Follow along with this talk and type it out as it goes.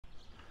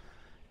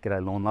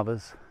G'day lawn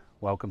lovers,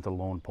 welcome to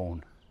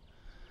LawnPorn.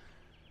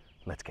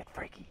 Let's get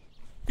freaky.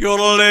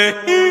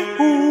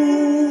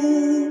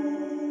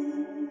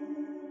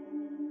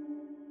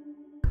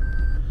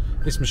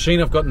 This machine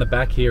I've got in the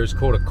back here is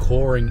called a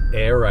coring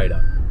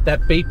aerator.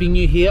 That beeping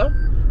you hear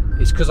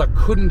is because I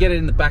couldn't get it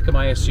in the back of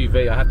my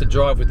SUV. I have to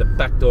drive with the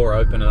back door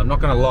open, and I'm not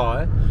gonna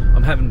lie,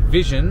 I'm having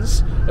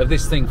visions of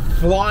this thing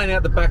flying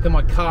out the back of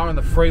my car on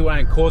the freeway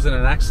and causing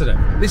an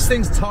accident. This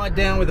thing's tied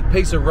down with a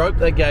piece of rope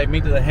they gave me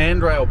to the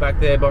handrail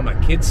back there by my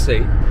kid's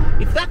seat.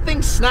 If that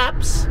thing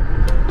snaps...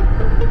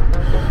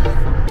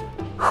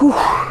 Whew.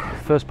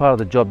 First part of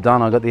the job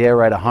done, I got the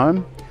aerator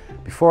home.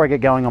 Before I get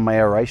going on my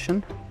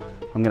aeration,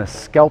 I'm gonna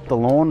scalp the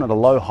lawn at a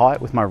low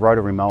height with my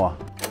rotary mower.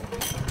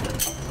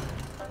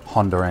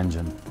 Honda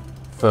engine.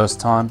 First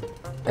time,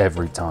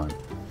 every time.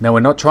 Now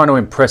we're not trying to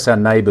impress our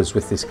neighbours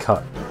with this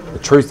cut. The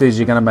truth is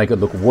you're going to make it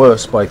look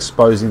worse by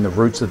exposing the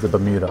roots of the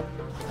bermuda.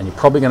 And you're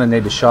probably going to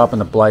need to sharpen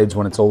the blades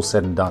when it's all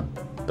said and done.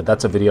 But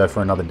that's a video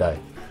for another day.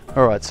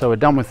 Alright, so we're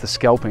done with the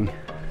scalping.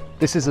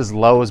 This is as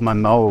low as my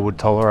mower would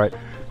tolerate.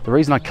 The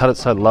reason I cut it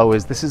so low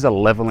is this is a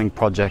levelling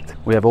project.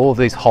 We have all of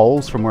these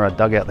holes from where I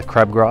dug out the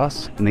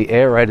crabgrass, and the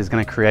aerator is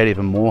going to create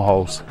even more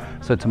holes.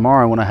 So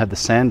tomorrow when I have the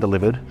sand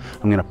delivered,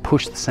 I'm going to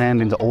push the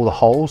sand into all the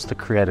holes to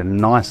create a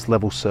nice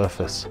level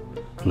surface.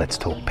 Let's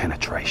talk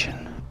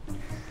penetration.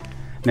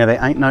 Now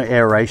there ain't no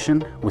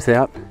aeration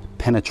without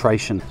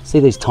penetration. See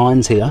these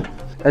tines here?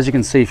 As you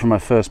can see from my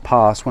first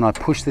pass, when I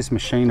push this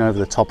machine over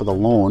the top of the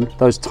lawn,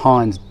 those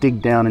tines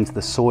dig down into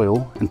the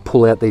soil and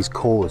pull out these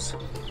cores.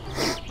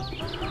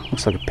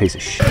 Looks like a piece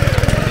of shit.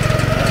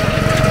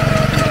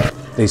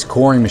 These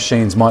coring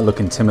machines might look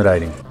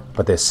intimidating,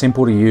 but they're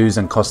simple to use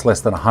and cost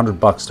less than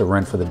 $100 to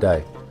rent for the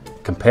day.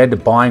 Compared to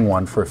buying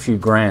one for a few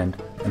grand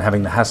and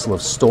having the hassle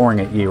of storing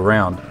it year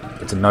round,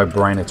 it's a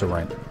no-brainer to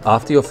rent.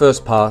 After your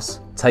first pass,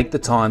 take the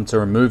time to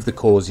remove the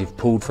cores you've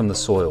pulled from the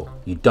soil.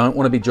 You don't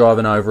want to be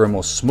driving over them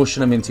or smushing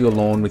them into your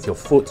lawn with your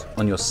foot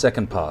on your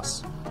second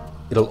pass.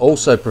 It'll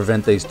also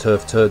prevent these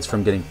turf turds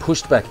from getting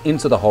pushed back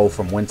into the hole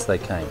from whence they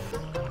came.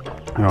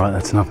 Alright,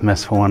 that's enough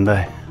mess for one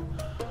day.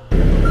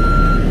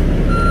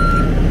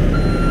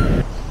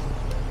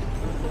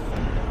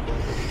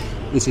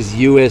 This is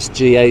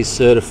USGA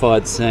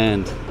certified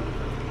sand.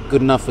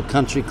 Good enough for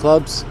country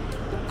clubs,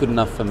 good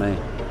enough for me.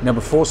 Now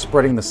before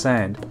spreading the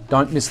sand,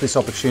 don't miss this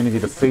opportunity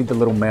to feed the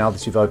little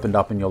mouths you've opened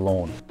up in your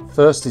lawn.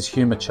 First is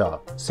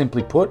humichar.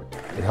 Simply put,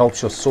 it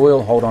helps your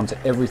soil hold on to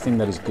everything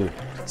that is good.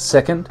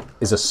 Second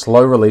is a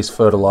slow release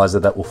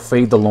fertilizer that will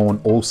feed the lawn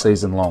all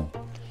season long.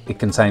 It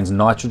contains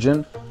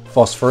nitrogen,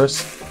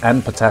 phosphorus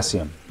and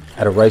potassium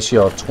at a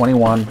ratio of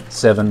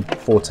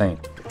 21:7:14.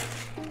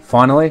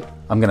 Finally,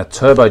 I'm going to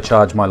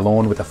turbocharge my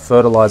lawn with a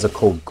fertilizer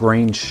called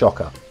Green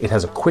Shocker. It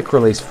has a quick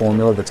release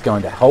formula that's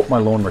going to help my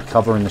lawn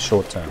recover in the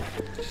short term.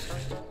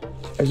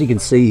 As you can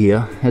see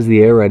here, as the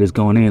aerator's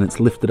gone in,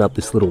 it's lifted up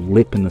this little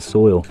lip in the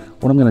soil.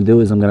 What I'm going to do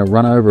is I'm going to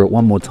run over it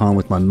one more time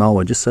with my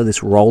mower just so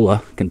this roller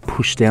can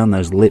push down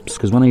those lips,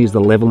 because when I use the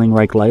leveling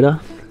rake later,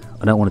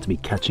 I don't want it to be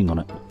catching on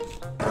it.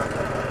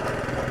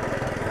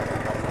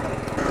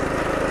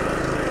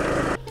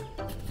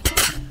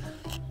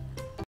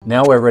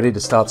 Now we're ready to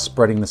start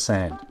spreading the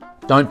sand.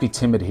 Don't be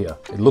timid here.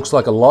 It looks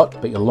like a lot,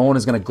 but your lawn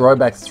is going to grow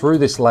back through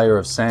this layer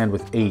of sand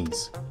with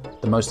ease.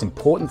 The most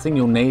important thing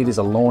you'll need is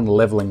a lawn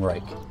leveling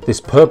rake.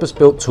 This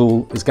purpose-built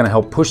tool is going to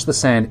help push the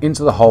sand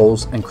into the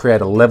holes and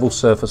create a level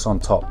surface on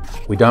top.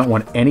 We don't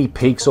want any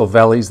peaks or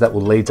valleys that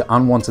will lead to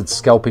unwanted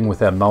scalping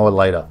with our mower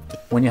later.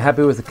 When you're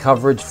happy with the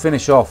coverage,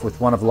 finish off with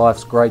one of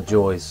life's great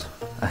joys,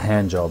 a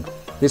hand job.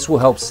 This will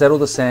help settle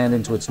the sand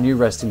into its new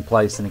resting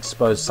place and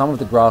expose some of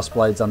the grass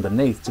blades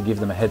underneath to give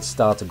them a head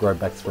start to grow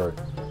back through.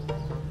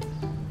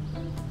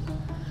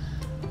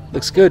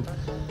 Looks good.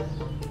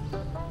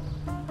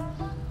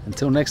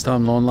 Until next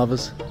time, lawn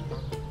lovers.